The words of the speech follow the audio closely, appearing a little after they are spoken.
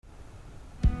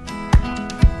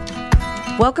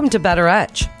Welcome to Better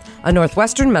Edge, a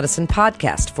Northwestern medicine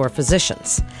podcast for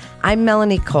physicians. I'm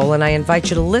Melanie Cole, and I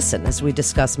invite you to listen as we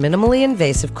discuss minimally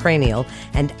invasive cranial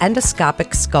and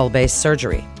endoscopic skull-base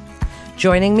surgery.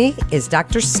 Joining me is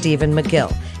Dr. Stephen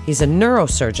McGill. He's a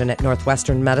neurosurgeon at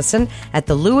Northwestern Medicine at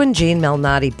the Lou and Jean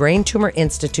Malnati Brain Tumor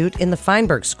Institute in the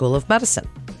Feinberg School of Medicine.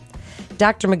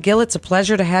 Dr. McGill, it's a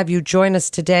pleasure to have you join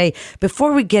us today.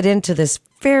 Before we get into this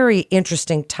very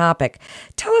interesting topic,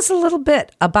 tell us a little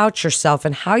bit about yourself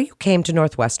and how you came to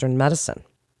Northwestern Medicine.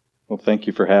 Well, thank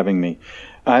you for having me.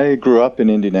 I grew up in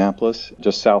Indianapolis,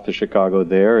 just south of Chicago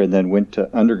there, and then went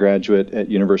to undergraduate at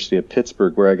University of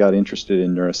Pittsburgh, where I got interested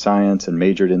in neuroscience and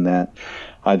majored in that.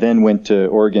 I then went to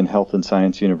Oregon Health and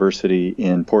Science University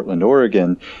in Portland,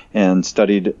 Oregon, and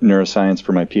studied neuroscience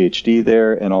for my PhD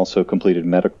there, and also completed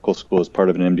medical school as part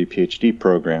of an MD PhD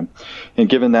program. And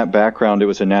given that background, it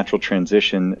was a natural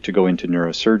transition to go into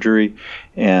neurosurgery,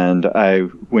 and I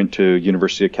went to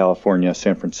University of California,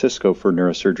 San Francisco for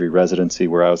neurosurgery residency,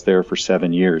 where I was there for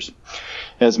 7 years.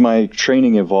 As my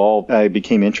training evolved, I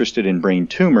became interested in brain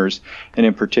tumors, and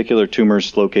in particular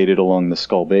tumors located along the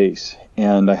skull base.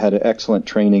 And I had an excellent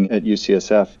training at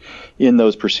UCSF in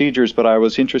those procedures, but I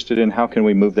was interested in how can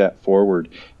we move that forward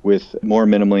with more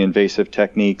minimally invasive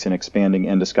techniques and expanding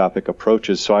endoscopic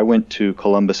approaches. So I went to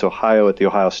Columbus, Ohio at the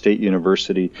Ohio State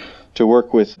University to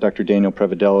work with Dr. Daniel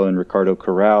Prevedello and Ricardo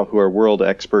Corral, who are world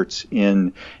experts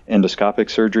in endoscopic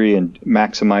surgery and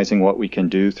maximizing what we can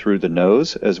do through the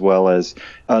nose, as well as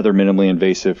other minimally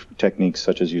invasive techniques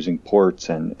such as using ports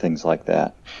and things like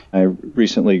that. I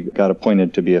recently got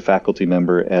appointed to be a faculty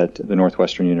member at the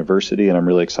Northwestern University, and I'm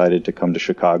really excited to come to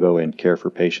Chicago and care for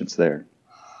patients there.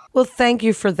 Well, thank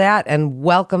you for that, and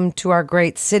welcome to our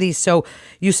great city. So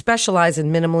you specialize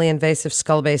in minimally invasive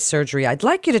skull-base surgery. I'd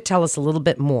like you to tell us a little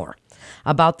bit more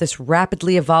about this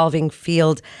rapidly evolving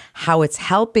field, how it's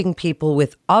helping people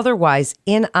with otherwise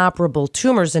inoperable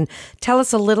tumors, and tell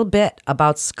us a little bit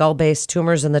about skull-base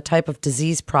tumors and the type of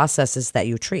disease processes that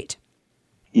you treat.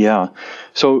 Yeah.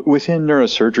 So within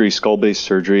neurosurgery, skull-base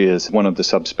surgery is one of the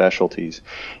subspecialties.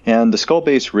 And the skull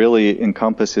base really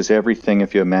encompasses everything,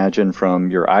 if you imagine,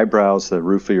 from your eyebrows, the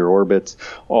roof of your orbits,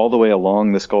 all the way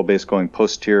along the skull base, going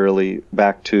posteriorly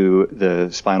back to the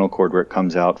spinal cord where it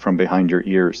comes out from behind your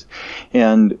ears.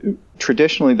 And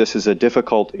traditionally, this is a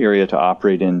difficult area to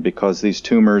operate in because these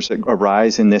tumors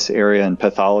arise in this area and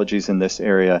pathologies in this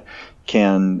area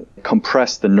can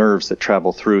compress the nerves that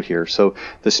travel through here. So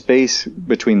the space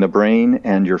between the brain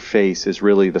and your face is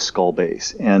really the skull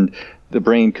base. And the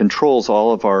brain controls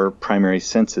all of our primary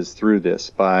senses through this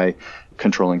by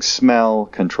controlling smell,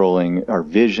 controlling our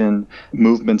vision,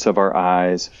 movements of our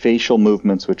eyes, facial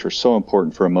movements, which are so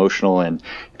important for emotional and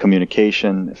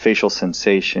communication, facial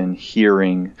sensation,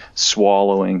 hearing,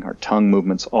 swallowing, our tongue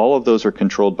movements. All of those are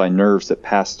controlled by nerves that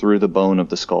pass through the bone of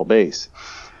the skull base.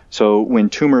 So when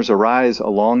tumors arise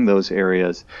along those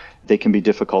areas, they can be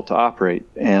difficult to operate,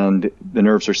 and the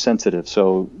nerves are sensitive.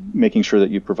 So making sure that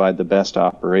you provide the best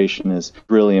operation is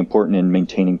really important in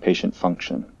maintaining patient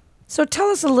function. So tell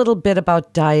us a little bit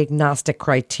about diagnostic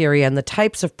criteria and the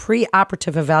types of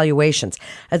preoperative evaluations.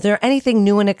 Is there anything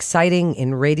new and exciting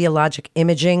in radiologic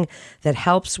imaging that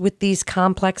helps with these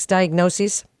complex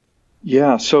diagnoses?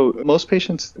 Yeah, so most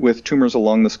patients with tumors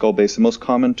along the skull base, the most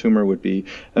common tumor would be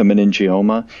a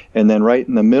meningioma, and then right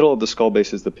in the middle of the skull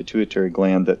base is the pituitary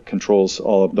gland that controls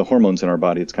all of the hormones in our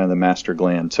body. It's kind of the master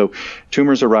gland. So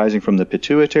tumors arising from the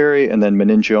pituitary and then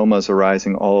meningiomas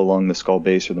arising all along the skull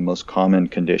base are the most common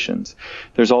conditions.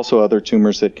 There's also other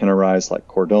tumors that can arise like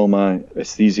chordoma,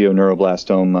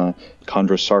 esthesioneuroblastoma,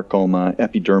 chondrosarcoma,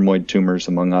 epidermoid tumors,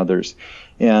 among others.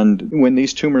 And when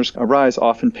these tumors arise,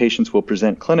 often patients will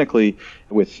present clinically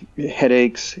with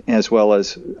headaches as well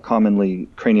as commonly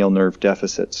cranial nerve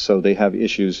deficits. So they have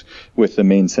issues with the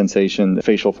main sensation, the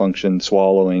facial function,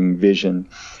 swallowing, vision.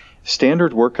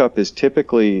 Standard workup is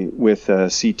typically with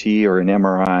a CT or an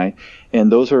MRI,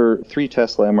 and those are 3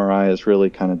 Tesla MRI is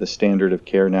really kind of the standard of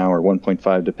care now, or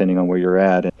 1.5 depending on where you're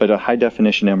at. But a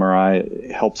high-definition MRI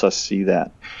helps us see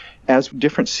that. As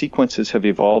different sequences have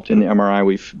evolved in the MRI,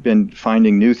 we've been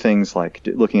finding new things like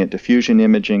looking at diffusion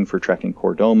imaging for tracking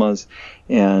chordomas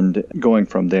and going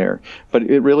from there. But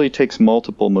it really takes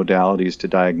multiple modalities to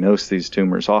diagnose these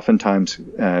tumors, oftentimes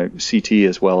CT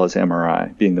as well as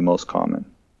MRI being the most common.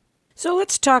 So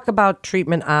let's talk about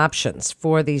treatment options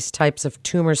for these types of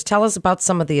tumors. Tell us about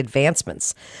some of the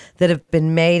advancements that have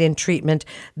been made in treatment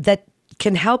that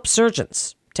can help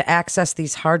surgeons to access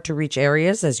these hard-to-reach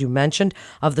areas, as you mentioned,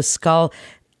 of the skull.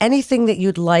 Anything that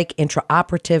you'd like,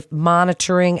 intraoperative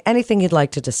monitoring, anything you'd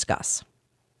like to discuss?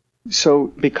 So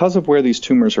because of where these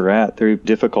tumors are at, they're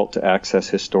difficult to access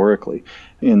historically.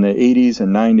 In the 80s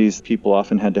and 90s, people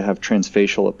often had to have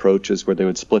transfacial approaches where they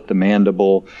would split the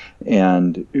mandible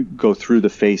and go through the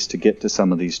face to get to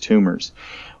some of these tumors.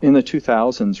 In the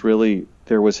 2000s, really,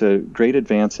 there was a great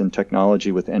advance in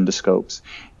technology with endoscopes.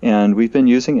 And we've been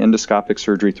using endoscopic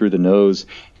surgery through the nose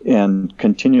and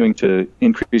continuing to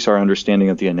increase our understanding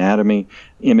of the anatomy,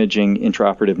 imaging,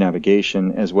 intraoperative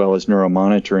navigation, as well as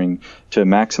neuromonitoring to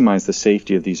maximize the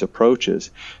safety of these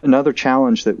approaches. Another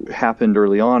challenge that happened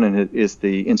early on in it is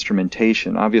the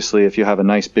instrumentation. Obviously, if you have a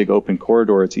nice big open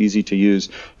corridor, it's easy to use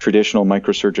traditional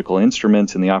microsurgical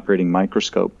instruments and the operating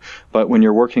microscope. But when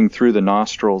you're working through the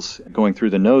nostrils, going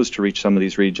through the nose to reach some of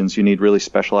these regions, you need really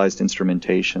specialized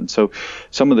instrumentation. So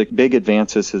some of the big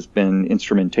advances has been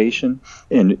instrumentation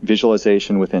and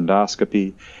visualization with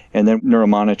endoscopy, and then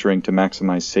neuromonitoring to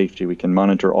maximize safety. We can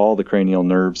monitor all the cranial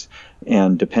nerves,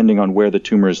 and depending on where the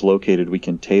tumor is located, we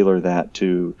can tailor that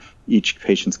to each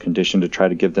patient's condition to try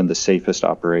to give them the safest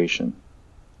operation.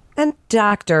 And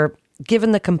doctor,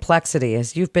 given the complexity,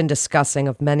 as you've been discussing,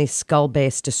 of many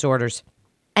skull-based disorders,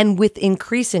 and with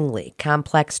increasingly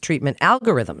complex treatment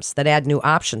algorithms that add new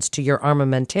options to your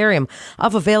armamentarium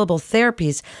of available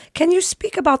therapies, can you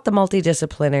speak about the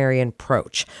multidisciplinary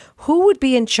approach? Who would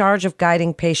be in charge of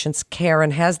guiding patients' care,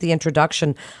 and has the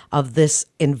introduction of this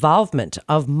involvement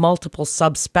of multiple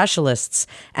subspecialists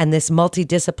and this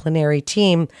multidisciplinary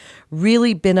team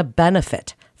really been a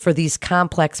benefit for these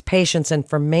complex patients and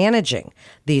for managing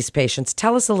these patients?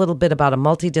 Tell us a little bit about a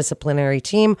multidisciplinary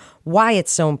team, why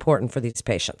it's so important for these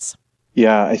patients.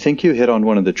 Yeah, I think you hit on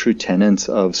one of the true tenets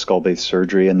of skull-based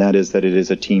surgery, and that is that it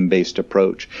is a team-based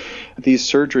approach. These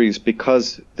surgeries,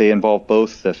 because they involve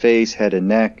both the face, head, and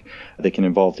neck, they can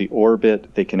involve the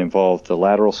orbit, they can involve the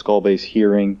lateral skull base,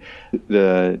 hearing.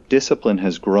 The discipline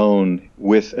has grown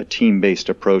with a team-based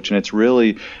approach, and it's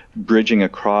really bridging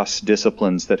across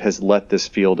disciplines that has let this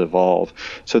field evolve.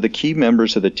 So the key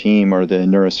members of the team are the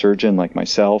neurosurgeon like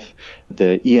myself,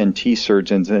 the ENT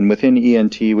surgeons, and within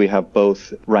ENT we have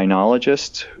both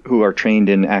rhinologists who are trained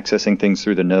in accessing things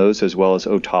through the nose, as well as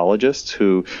otologists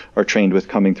who are trained with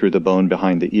coming through the bone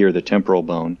behind the ear, the temporal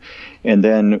bone. And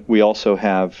then we also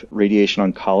have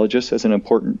radiation oncologists as an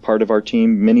important part of our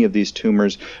team. Many of these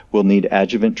tumors will need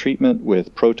adjuvant treatment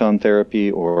with proton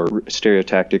therapy or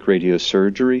stereotactic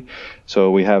radiosurgery. So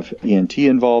we have ENT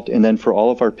involved. And then for all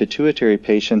of our pituitary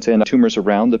patients and tumors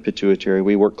around the pituitary,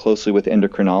 we work closely with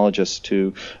endocrinologists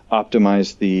to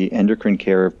optimize the endocrine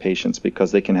care of patients,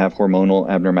 because they can have hormonal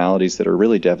abnormalities that are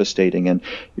really devastating. And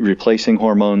replacing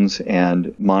hormones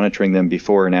and monitoring them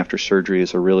before and after surgery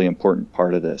is a really important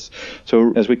part of this.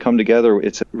 So as we come together,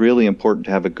 it's really important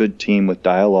to have a good team with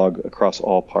dialogue across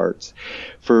all parts.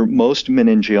 For most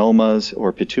meningiomas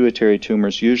or pituitary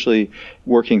tumors, usually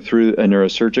working through a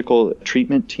neurosurgical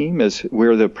treatment team, as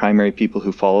we're the primary people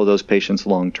who follow those patients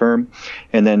long term.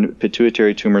 And then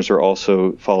pituitary tumors are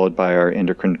also followed by our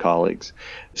endocrine colleagues.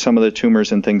 Some of the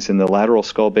tumors and things in the lateral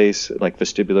skull base, like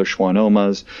vestibular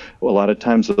schwannomas, a lot of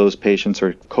times those patients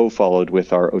are co-followed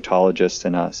with our otologists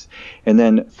and us. And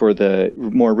then for the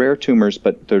more rare tumors,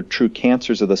 but the true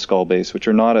cancers of the skull base, which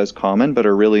are not as common but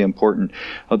are really important,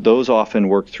 those often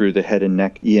work through the head and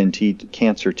neck ENT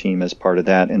cancer team as part of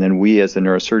that. And then we as the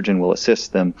neurosurgeon will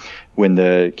assist them when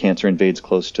the cancer invades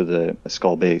close to the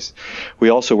skull base. We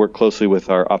also work closely with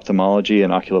our ophthalmology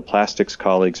and oculoplastics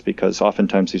colleagues, because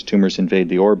oftentimes these tumors invade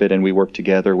the orbit, and we work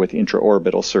together with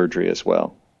intraorbital surgery as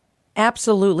well.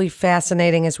 Absolutely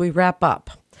fascinating. As we wrap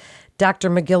up, Dr.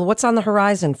 McGill, what's on the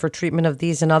horizon for treatment of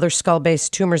these and other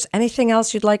skull-based tumors? Anything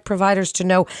else you'd like providers to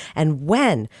know? And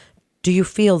when do you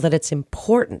feel that it's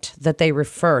important that they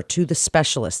refer to the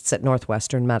specialists at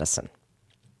Northwestern Medicine?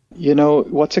 You know,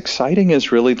 what's exciting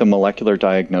is really the molecular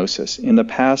diagnosis. In the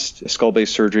past,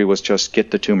 skull-based surgery was just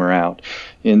get the tumor out.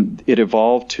 And it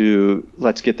evolved to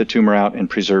let's get the tumor out and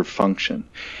preserve function.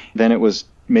 Then it was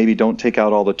maybe don't take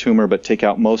out all the tumor, but take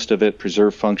out most of it,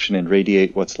 preserve function, and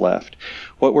radiate what's left.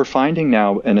 What we're finding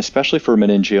now, and especially for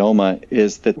meningioma,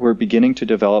 is that we're beginning to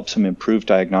develop some improved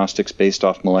diagnostics based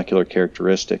off molecular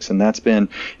characteristics, and that's been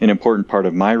an important part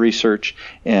of my research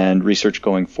and research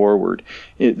going forward.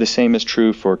 The same is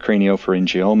true for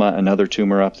craniopharyngioma, another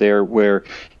tumor up there, where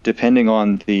depending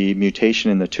on the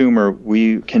mutation in the tumor,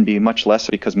 we can be much less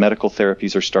because medical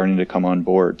therapies are starting to come on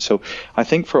board. So I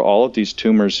think for all of these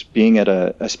tumors, being at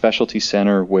a specialty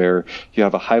center where you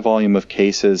have a high volume of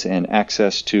cases and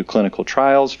access to clinical trials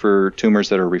trials for tumors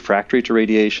that are refractory to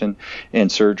radiation and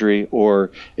surgery,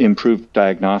 or improved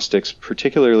diagnostics,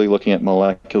 particularly looking at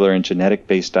molecular and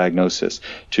genetic-based diagnosis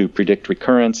to predict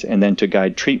recurrence and then to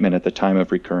guide treatment at the time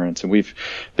of recurrence. And we've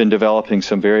been developing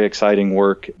some very exciting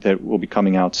work that will be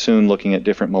coming out soon, looking at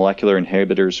different molecular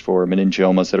inhibitors for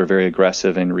meningiomas that are very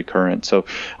aggressive and recurrent. So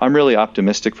I'm really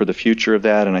optimistic for the future of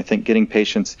that, and I think getting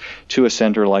patients to a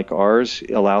center like ours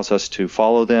allows us to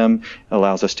follow them,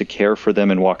 allows us to care for them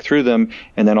and walk through them,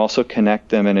 and then also connect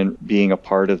them and being a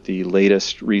part of the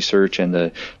latest research and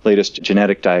the latest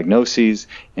genetic diagnoses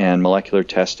and molecular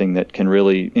testing that can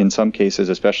really, in some cases,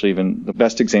 especially even the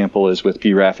best example is with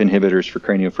BRAF inhibitors for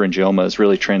craniopharyngioma, is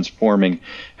really transforming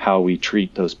how we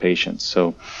treat those patients.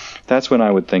 So that's when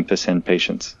I would think to send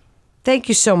patients. Thank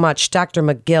you so much, Dr.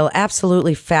 McGill.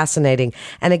 Absolutely fascinating.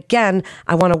 And again,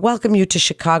 I want to welcome you to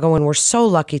Chicago, and we're so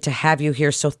lucky to have you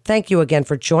here. So thank you again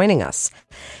for joining us.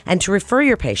 And to refer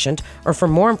your patient or for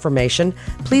more information,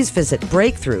 please visit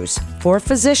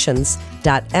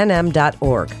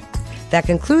breakthroughsforphysicians.nm.org. That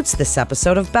concludes this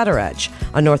episode of Better Edge,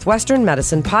 a Northwestern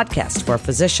Medicine podcast for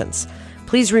physicians.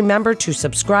 Please remember to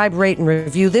subscribe, rate, and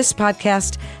review this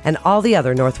podcast and all the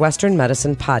other Northwestern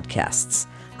Medicine podcasts.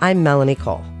 I'm Melanie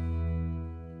Cole.